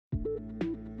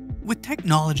With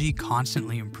technology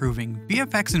constantly improving,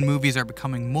 VFX in movies are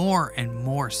becoming more and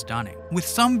more stunning, with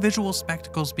some visual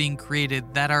spectacles being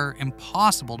created that are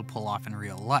impossible to pull off in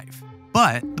real life.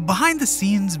 But the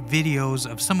behind-the-scenes videos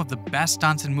of some of the best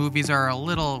stunts in movies are a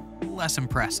little less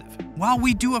impressive. While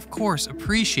we do of course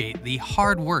appreciate the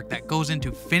hard work that goes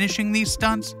into finishing these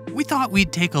stunts, we thought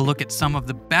we'd take a look at some of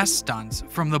the best stunts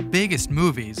from the biggest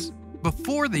movies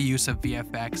before the use of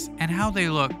VFX and how they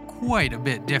look quite a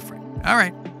bit different.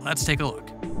 Alright, let's take a look.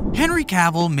 Henry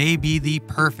Cavill may be the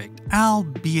perfect,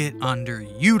 albeit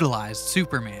underutilized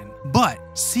Superman, but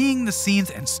seeing the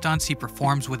scenes and stunts he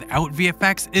performs without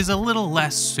VFX is a little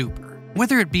less super.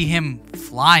 Whether it be him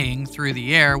flying through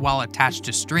the air while attached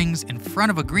to strings in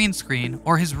front of a green screen,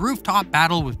 or his rooftop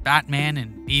battle with Batman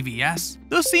in BVS,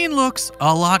 the scene looks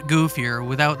a lot goofier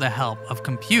without the help of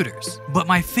computers. But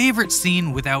my favorite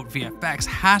scene without VFX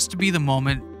has to be the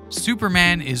moment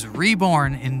Superman is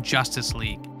reborn in Justice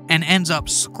League and ends up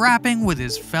scrapping with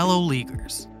his fellow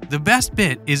Leaguers. The best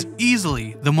bit is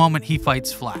easily the moment he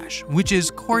fights Flash, which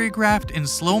is choreographed in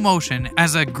slow motion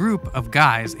as a group of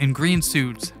guys in green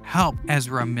suits help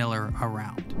Ezra Miller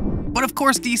around. But of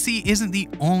course, DC isn't the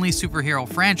only superhero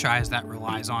franchise that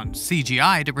relies on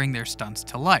CGI to bring their stunts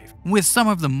to life, with some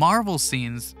of the Marvel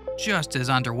scenes just as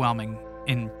underwhelming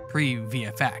in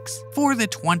pre-VFX. For the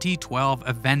 2012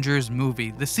 Avengers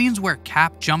movie, the scenes where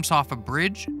Cap jumps off a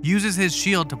bridge, uses his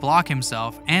shield to block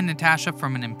himself and Natasha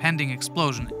from an impending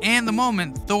explosion, and the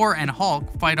moment Thor and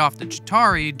Hulk fight off the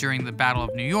Chitauri during the Battle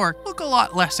of New York look a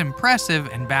lot less impressive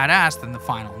and badass than the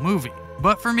final movie.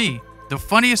 But for me, the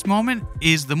funniest moment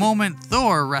is the moment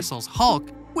Thor wrestles Hulk,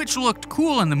 which looked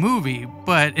cool in the movie,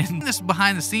 but in this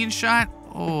behind-the-scenes shot,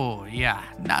 oh yeah,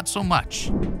 not so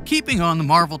much. Keeping on the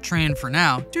Marvel train for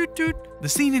now, the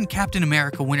scene in Captain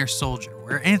America Winter Soldier,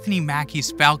 where Anthony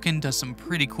Mackie's Falcon does some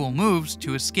pretty cool moves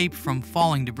to escape from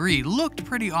falling debris, looked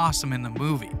pretty awesome in the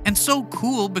movie. And so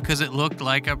cool because it looked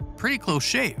like a pretty close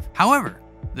shave. However,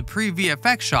 the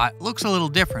pre-VFX shot looks a little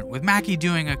different, with Mackie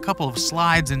doing a couple of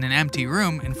slides in an empty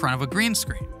room in front of a green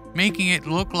screen, making it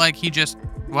look like he just,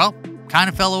 well, kind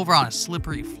of fell over on a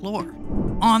slippery floor.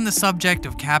 On the subject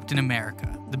of Captain America,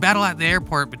 the battle at the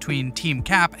airport between Team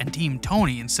Cap and Team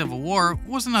Tony in Civil War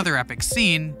was another epic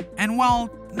scene, and while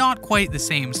not quite the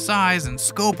same size and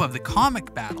scope of the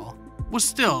comic battle, was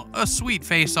still a sweet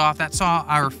face-off that saw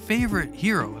our favorite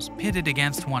heroes pitted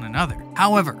against one another.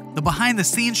 However, the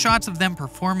behind-the-scenes shots of them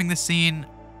performing the scene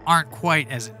aren't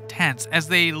quite as intense, as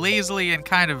they lazily and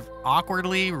kind of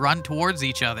awkwardly run towards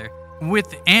each other,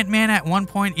 with Ant-Man at one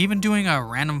point even doing a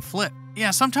random flip.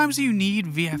 Yeah, sometimes you need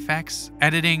VFX,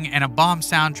 editing, and a bomb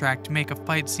soundtrack to make a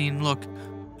fight scene look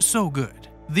so good.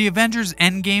 The Avengers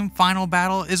Endgame final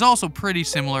battle is also pretty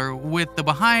similar, with the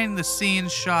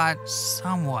behind-the-scenes shot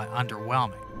somewhat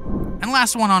underwhelming. And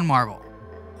last one on Marvel.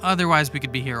 Otherwise, we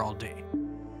could be here all day.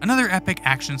 Another epic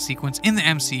action sequence in the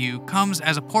MCU comes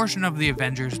as a portion of the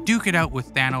Avengers duke it out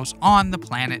with Thanos on the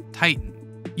planet Titan,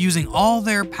 using all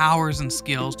their powers and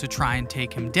skills to try and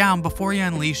take him down before he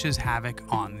unleashes havoc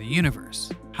on the universe.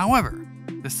 However,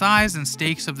 the size and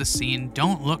stakes of the scene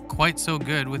don't look quite so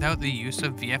good without the use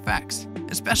of VFX,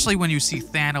 especially when you see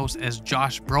Thanos as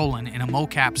Josh Brolin in a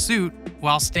mocap suit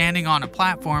while standing on a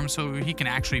platform so he can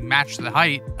actually match the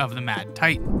height of the Mad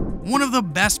Titan. One of the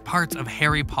best parts of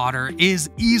Harry Potter is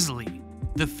easily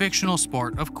the fictional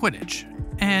sport of Quidditch.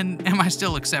 And am I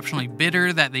still exceptionally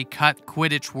bitter that they cut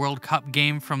Quidditch World Cup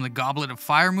game from the Goblet of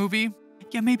Fire movie?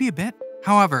 Yeah, maybe a bit.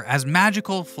 However, as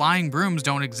magical flying brooms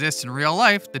don't exist in real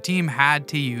life, the team had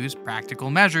to use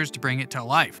practical measures to bring it to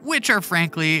life, which are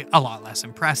frankly a lot less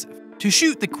impressive. To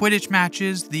shoot the Quidditch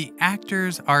matches, the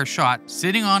actors are shot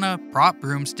sitting on a prop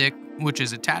broomstick, which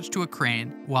is attached to a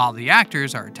crane, while the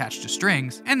actors are attached to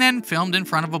strings, and then filmed in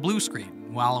front of a blue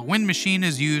screen, while a wind machine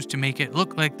is used to make it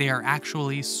look like they are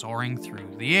actually soaring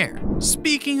through the air.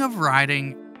 Speaking of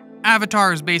riding,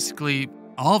 Avatar is basically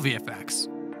all VFX,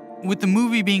 with the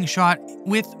movie being shot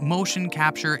with motion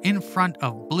capture in front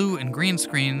of blue and green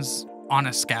screens on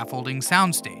a scaffolding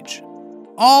soundstage,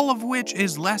 all of which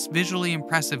is less visually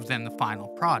impressive than the final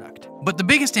product. But the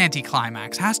biggest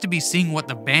anticlimax has to be seeing what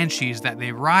the Banshees that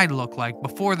they ride look like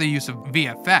before the use of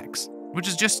VFX, which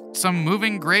is just some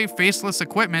moving gray faceless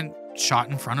equipment shot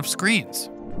in front of screens.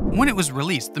 When it was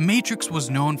released, The Matrix was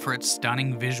known for its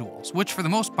stunning visuals, which for the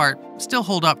most part still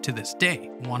hold up to this day.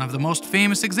 One of the most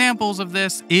famous examples of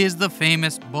this is the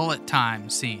famous bullet time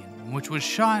scene, which was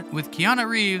shot with Keanu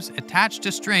Reeves attached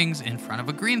to strings in front of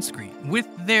a green screen, with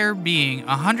there being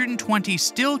 120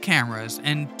 still cameras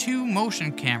and 2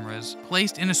 motion cameras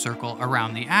placed in a circle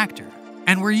around the actor,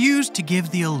 and were used to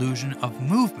give the illusion of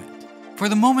movement. For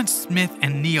the moment Smith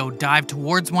and Neo dive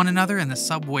towards one another in the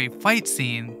subway fight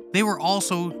scene, they were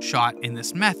also shot in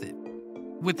this method,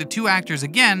 with the two actors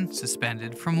again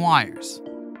suspended from wires.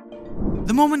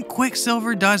 The moment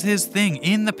Quicksilver does his thing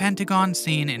in the Pentagon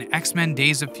scene in X-Men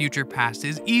Days of Future Past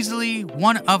is easily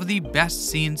one of the best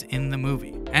scenes in the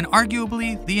movie, and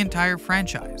arguably the entire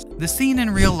franchise. The scene in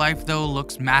real life though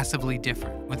looks massively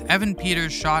different, with Evan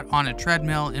Peters shot on a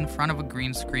treadmill in front of a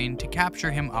green screen to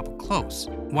capture him up close,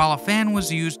 while a fan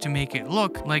was used to make it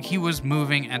look like he was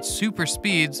moving at super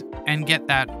speeds and get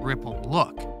that rippled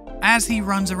look. As he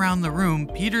runs around the room,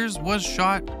 Peters was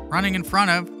shot running in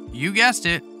front of, you guessed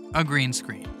it, a green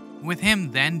screen, with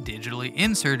him then digitally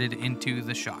inserted into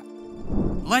the shot.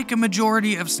 Like a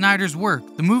majority of Snyder's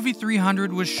work, the movie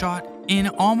 300 was shot in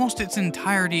almost its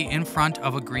entirety in front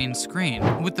of a green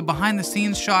screen, with the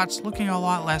behind-the-scenes shots looking a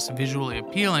lot less visually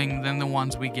appealing than the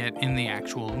ones we get in the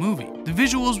actual movie. The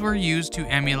visuals were used to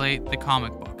emulate the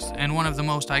comic books, and one of the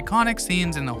most iconic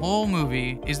scenes in the whole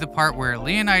movie is the part where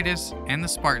Leonidas and the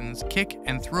Spartans kick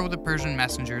and throw the Persian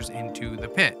messengers into the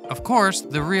pit. Of course,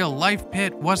 the real-life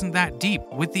pit wasn't that deep,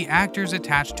 with the actors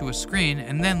attached to a screen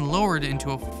and then lowered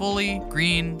into a fully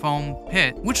green foam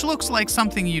pit, which looks like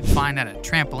something you'd find at a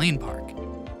trampoline park.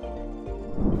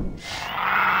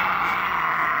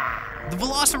 The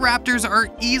Velociraptors are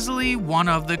easily one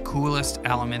of the coolest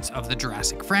elements of the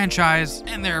Jurassic franchise,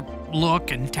 and their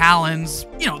look and talons,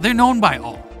 they're known by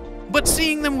all. But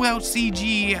seeing them without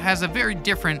CG has a very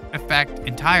different effect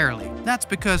entirely. That's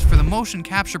because for the motion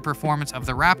capture performance of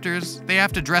the raptors, they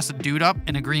have to dress a dude up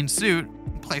in a green suit,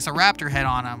 place a raptor head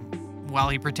on him, while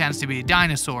he pretends to be a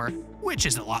dinosaur, which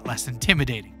is a lot less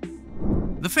intimidating.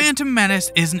 The Phantom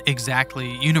Menace isn't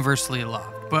exactly universally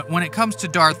loved, but when it comes to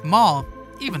Darth Maul,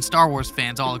 even Star Wars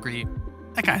fans all agree,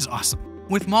 that guy's awesome,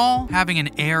 with Maul having an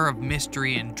air of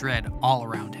mystery and dread all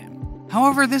around him.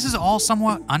 However, this is all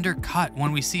somewhat undercut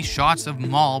when we see shots of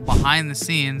Maul behind the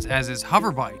scenes as his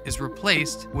hoverbike is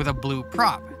replaced with a blue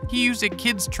prop. He used a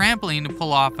kid's trampoline to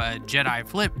pull off a Jedi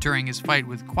flip during his fight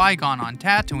with Qui-Gon on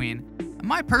Tatooine, and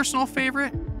my personal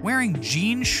favorite, wearing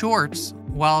jean shorts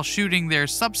while shooting their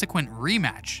subsequent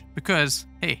rematch, because,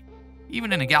 hey,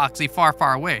 even in a galaxy far,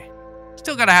 far away,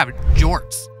 still gotta have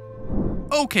jorts.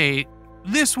 Okay,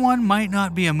 this one might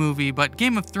not be a movie, but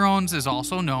Game of Thrones is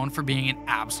also known for being an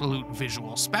absolute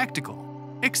visual spectacle.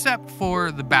 Except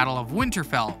for the Battle of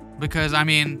Winterfell, because,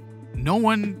 no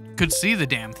one could see the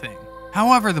damn thing.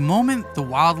 However, the moment the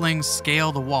wildlings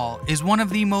scale the wall is one of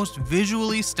the most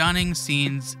visually stunning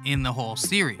scenes in the whole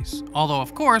series. Although,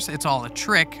 of course, it's all a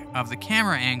trick of the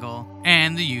camera angle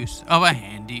and the use of a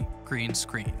handy green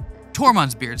screen.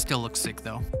 Tormund's beard still looks sick,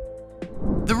 though.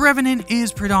 The Revenant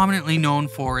is predominantly known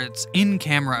for its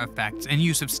in-camera effects and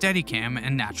use of Steadicam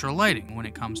and natural lighting when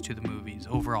it comes to the movie's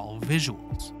overall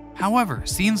visuals. However,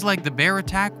 scenes like the bear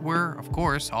attack were, of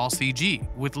course, all CG,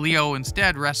 with Leo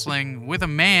instead wrestling with a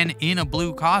man in a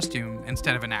blue costume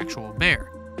instead of an actual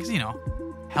bear. Because,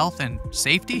 health and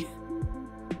safety?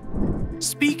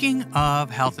 Speaking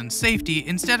of health and safety,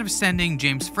 instead of sending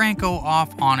James Franco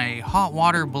off on a hot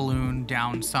water balloon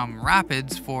down some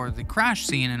rapids for the crash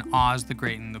scene in Oz the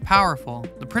Great and the Powerful,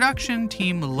 the production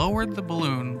team lowered the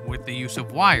balloon with the use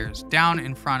of wires down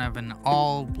in front of an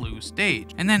all-blue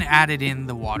stage, and then added in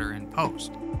the water in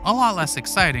post. A lot less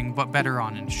exciting, but better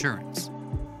on insurance.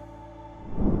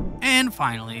 And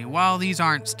finally, while these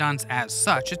aren't stunts as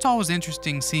such, it's always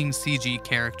interesting seeing CG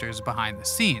characters behind the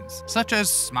scenes, such as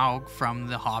Smaug from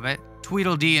The Hobbit,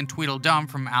 Tweedledee and Tweedledum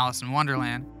from Alice in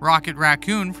Wonderland, Rocket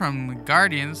Raccoon from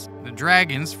Guardians, the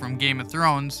Dragons from Game of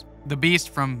Thrones, the Beast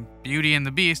from Beauty and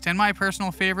the Beast, and my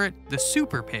personal favorite, the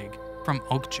Super Pig from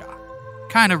Okja.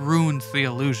 Kinda ruins the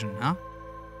illusion, huh?